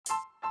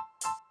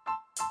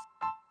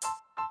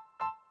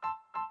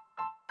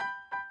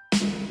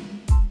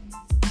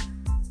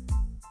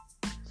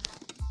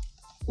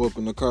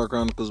Welcome to Car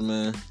Chronicles,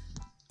 man.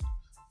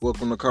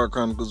 Welcome to Car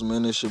Chronicles,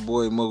 man. It's your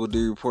boy Mogul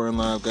D reporting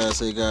live, guys.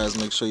 Hey, guys,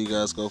 make sure you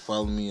guys go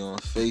follow me on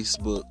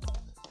Facebook,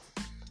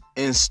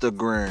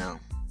 Instagram,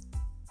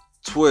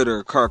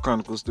 Twitter, Car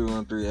Chronicles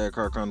 313 at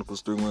Car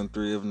Chronicles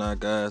 313. If not,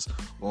 guys,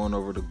 go on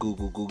over to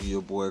Google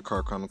your boy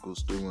Car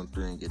Chronicles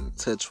 313 and get in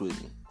touch with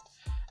me.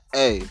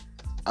 Hey,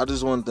 I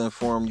just wanted to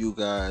inform you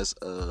guys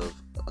of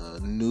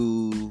a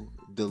new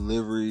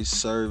delivery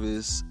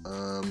service.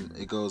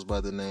 It goes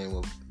by the name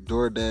of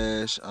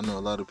DoorDash. I know a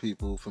lot of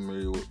people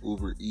familiar with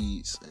Uber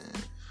Eats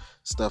and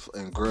stuff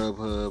and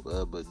Grubhub,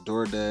 but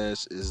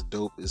DoorDash is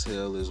dope as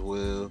hell as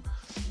well.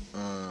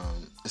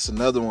 It's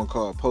another one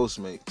called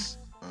Postmates,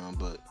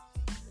 but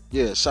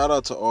yeah, shout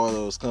out to all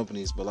those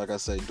companies. But like I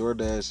say,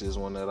 DoorDash is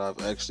one that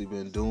I've actually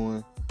been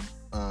doing.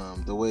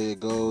 The way it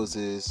goes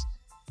is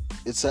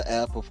it's an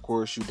app, of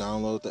course. You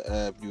download the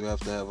app, you have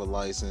to have a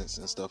license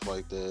and stuff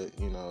like that,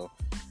 and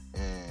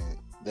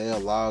they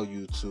allow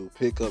you to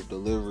pick up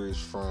deliveries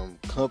from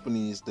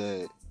companies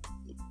that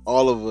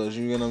all of us,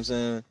 you know what I'm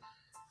saying?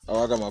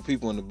 Oh, I got my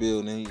people in the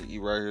building. He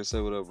right here.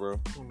 Say what up, bro.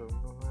 What up,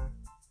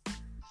 man?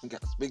 You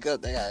gotta speak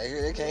up. They gotta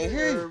hear. They can't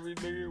hear you. Every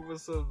nigga,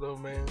 what's up, though,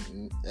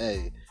 man?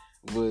 Hey,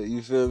 but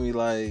you feel me?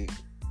 Like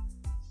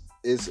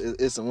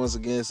it's once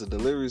again, it's a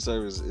delivery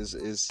service.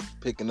 It's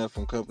picking up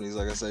from companies,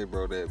 like I say,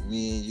 bro, that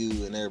me and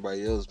you and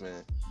everybody else,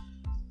 man,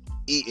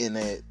 eating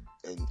at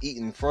and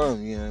eating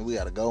from. We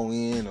gotta go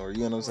in, or you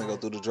know what I'm saying, go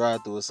through the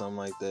drive-through or something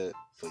like that.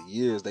 For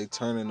years, they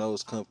turning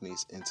those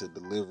companies into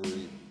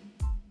delivery,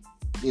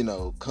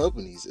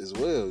 companies as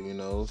well,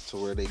 to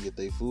where they get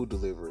their food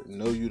delivered.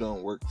 No, you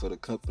don't work for the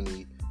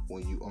company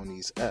when you on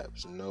these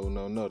apps. No,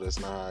 that's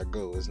not how it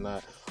go. It's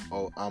not,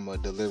 oh, I'm a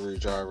delivery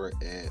driver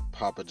at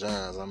Papa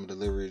John's, I'm a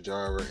delivery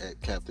driver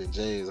at Captain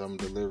J's, I'm a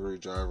delivery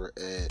driver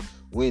at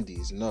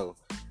Wendy's. No,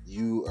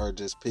 you are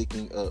just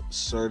picking up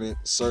certain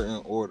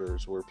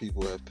orders where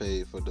people have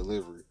paid for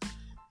delivery.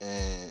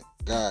 And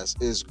guys,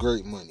 it's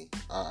great money.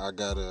 I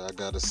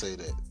gotta say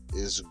that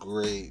it's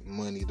great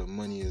money. The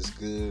money is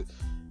good.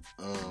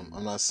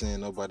 I'm not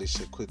saying nobody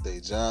should quit their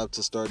job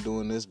to start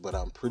doing this, but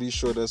I'm pretty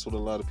sure that's what a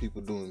lot of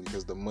people doing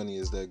because the money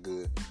is that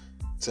good.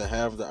 To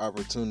have the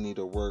opportunity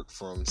to work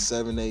from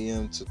 7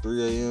 a.m. to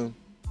 3 a.m.,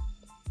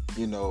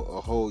 you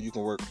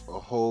can work a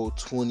whole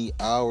 20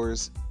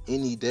 hours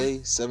any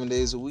day, 7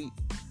 days a week.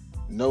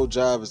 No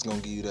job is going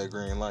to give you that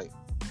green light.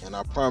 And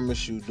I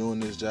promise you, doing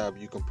this job,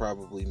 you can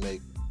probably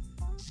make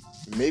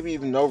maybe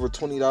even over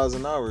 $20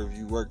 an hour if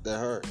you work that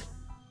hard.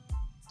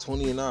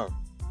 20 an hour.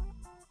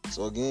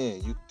 So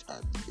again,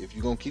 if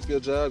you're going to keep your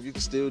job, you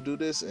can still do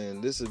this,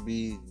 and this would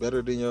be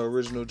better than your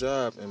original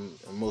job in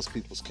most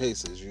people's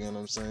cases, you know what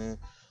I'm saying?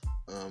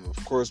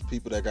 Of course,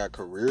 people that got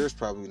careers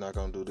probably not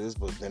going to do this,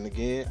 but then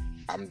again,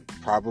 I'm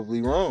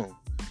probably wrong.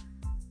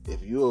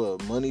 If you're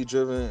a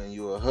money-driven and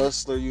you're a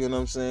hustler, you know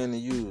what I'm saying,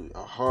 and you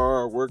a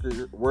hard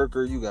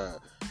worker, you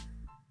got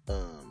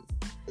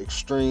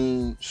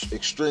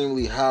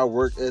extremely high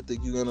work ethic,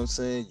 you know what I'm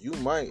saying,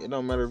 it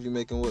don't matter if you're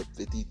making what,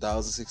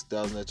 50,000,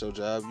 60,000 at your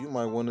job, you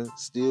might want to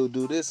still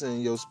do this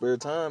in your spare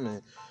time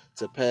and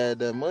to pad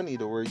that money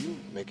to where you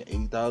making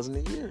 80,000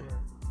 a year.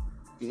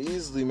 You can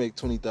easily make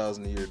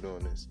 20,000 a year doing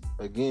this.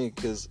 Again,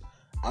 because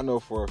I know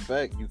for a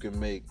fact you can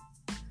make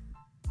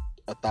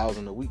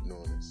 1,000 a week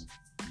doing this.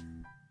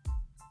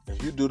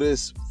 If you do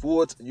this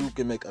full, you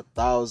can make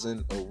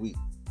 1,000 a week.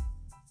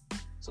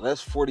 So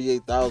that's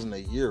 48,000 a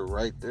year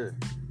right there.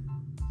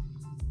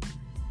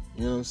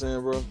 You know what I'm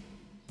saying, bro?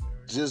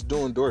 Just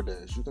doing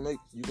DoorDash, you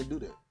can do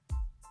that.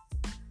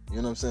 You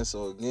know what I'm saying?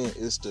 So again,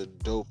 it's the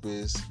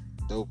dopest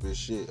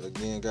shit.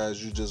 Again,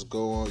 guys, you just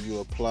go on, you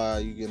apply,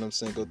 you get what I'm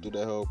saying, go through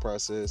that whole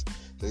process.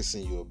 They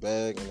send you a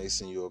bag and they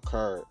send you a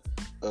card.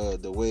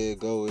 The way it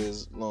go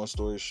is, long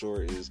story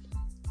short, is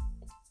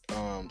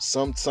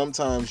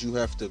sometimes you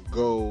have to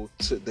go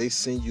to, they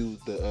send you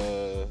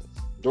the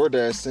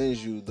DoorDash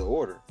sends you the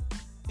order,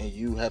 and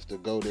you have to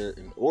go there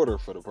and order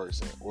for the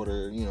person,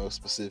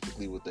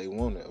 specifically what they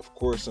wanted. Of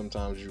course,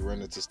 sometimes you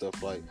run into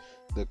stuff like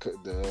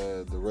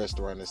the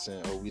restaurant is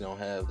saying, oh, we don't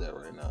have that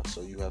right now,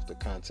 so you have to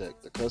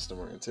contact the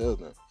customer and tell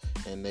them,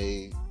 and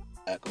they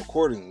act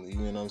accordingly, you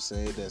know what I'm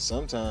saying. Then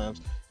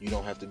sometimes you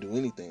don't have to do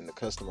anything. The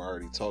customer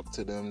already talked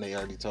to them, they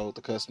already told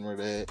the customer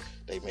that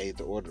they made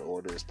the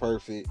order is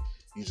perfect.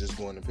 You just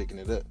going and picking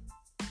it up.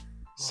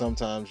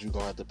 Sometimes you're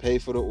gonna have to pay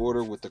for the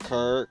order with the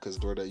card, because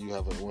you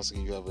have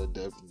a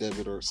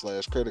debit or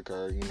 / credit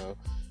card.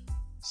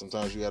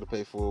 Sometimes you got to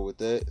pay for it with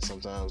that.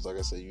 Sometimes, like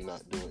I said, you're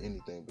not doing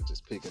anything but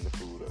just picking the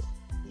food up.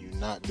 You're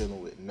not dealing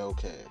with no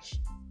cash.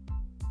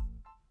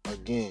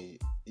 Again,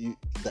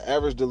 the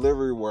average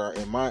delivery where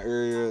in my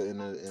area, in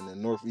the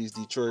Northeast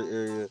Detroit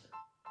area,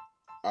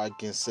 I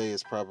can say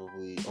it's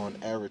probably on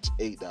average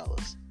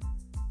 $8.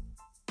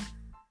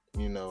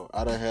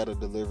 I done had a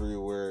delivery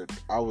where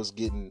I was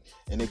getting,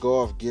 and they go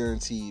off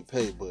guaranteed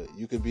pay, but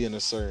you could be in a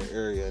certain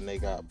area and they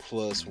got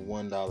plus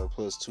 $1,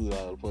 plus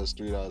 $2, plus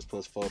 $3,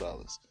 plus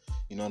 $4.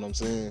 You know what I'm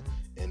saying?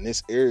 And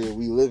this area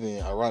we live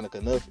in, ironic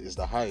enough, is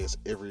the highest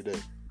every day.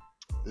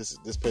 This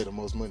pay the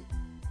most money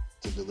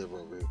to deliver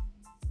over here.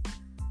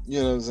 You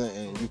know what I'm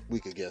saying? And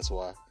we could guess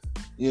why.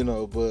 You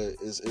know, but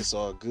it's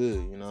all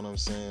good. You know what I'm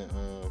saying?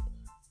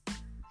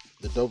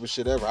 The dopest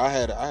shit ever. I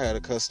had a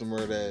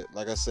customer that,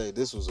 like I say,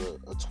 this was a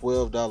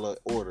 $12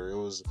 order. It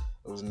was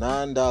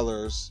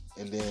 $9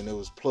 and then it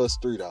was plus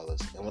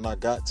 $3. And when I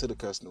got to the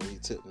customer, he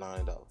tipped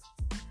 $9.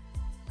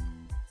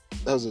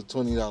 That was a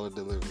 $20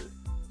 delivery.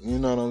 You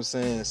know what I'm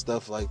saying?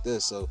 Stuff like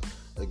this. So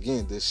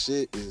again, this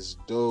shit is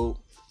dope.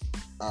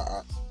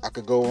 I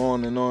could go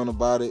on and on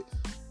about it.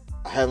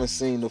 I haven't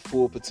seen the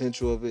full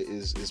potential of it.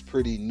 It's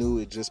pretty new.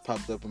 It just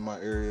popped up in my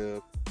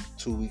area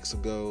 2 weeks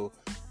ago.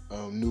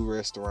 New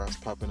restaurants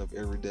popping up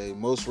every day.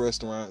 Most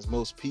restaurants,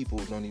 most people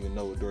don't even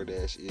know what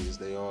DoorDash is.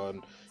 They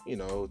on, you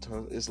know,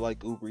 it's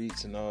like Uber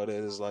Eats and all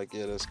that. It's like,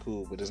 yeah, that's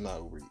cool, but it's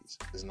not Uber Eats.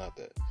 It's not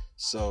that.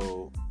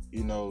 So,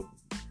 you know,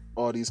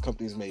 all these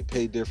companies may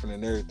pay different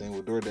and everything.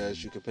 With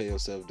DoorDash, you can pay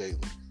yourself daily,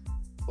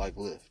 like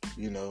Lyft.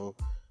 You know,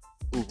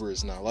 Uber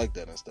is not like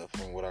that and stuff.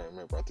 From what I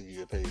remember, I think you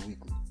get paid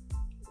weekly.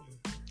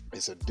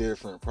 It's a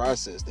different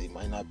process. They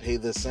might not pay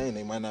the same.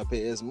 They might not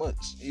pay as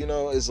much. You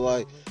know, it's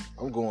like,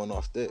 I'm going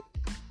off that.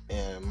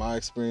 And my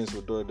experience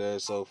with DoorDash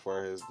so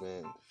far has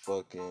been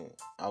fucking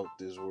out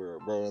this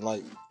world, bro. And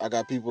like, I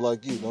got people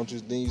like you. Don't you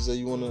think you say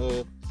you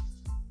wanna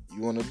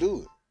do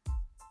it?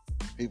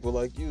 People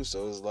like you.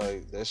 So it's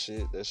like that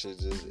shit just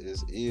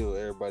is ill.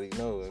 Everybody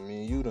know. I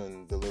mean, you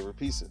done deliver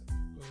pizza,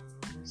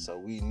 so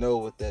we know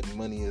what that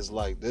money is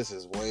like. This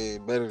is way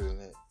better than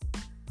that.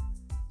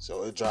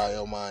 So it drive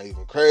your mind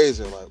even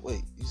crazier. Like,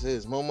 wait, you said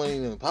it's more money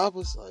than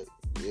Papa's? Like,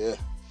 yeah,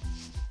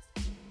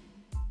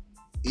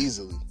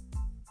 easily.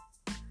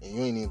 And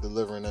you ain't even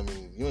delivering. I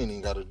mean, you ain't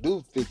even got to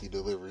do 50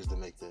 deliveries to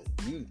make that.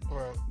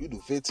 You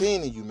do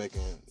 15 and you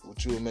making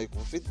what you would make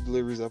with 50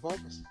 deliveries at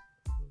Papa's.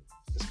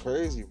 It's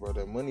crazy, bro.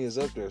 That money is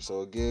up there.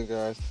 So again,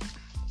 guys,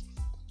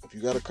 if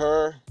you got a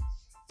car,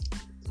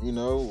 you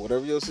know,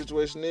 whatever your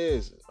situation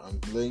is,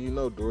 I'm letting you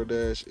know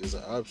DoorDash is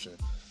an option.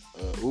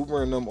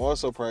 Uber and them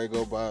also probably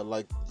go by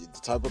like the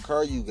type of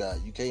car you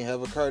got. You can't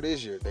have a car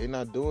this year. They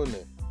not doing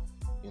that.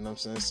 You know what I'm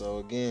saying? So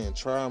again,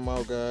 try them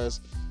out, guys.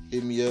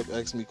 Hit me up,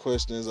 ask me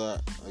questions.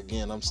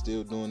 I'm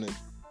still doing it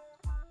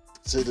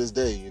to this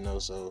day, you know.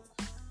 So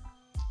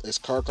it's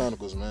Car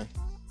Chronicles, man.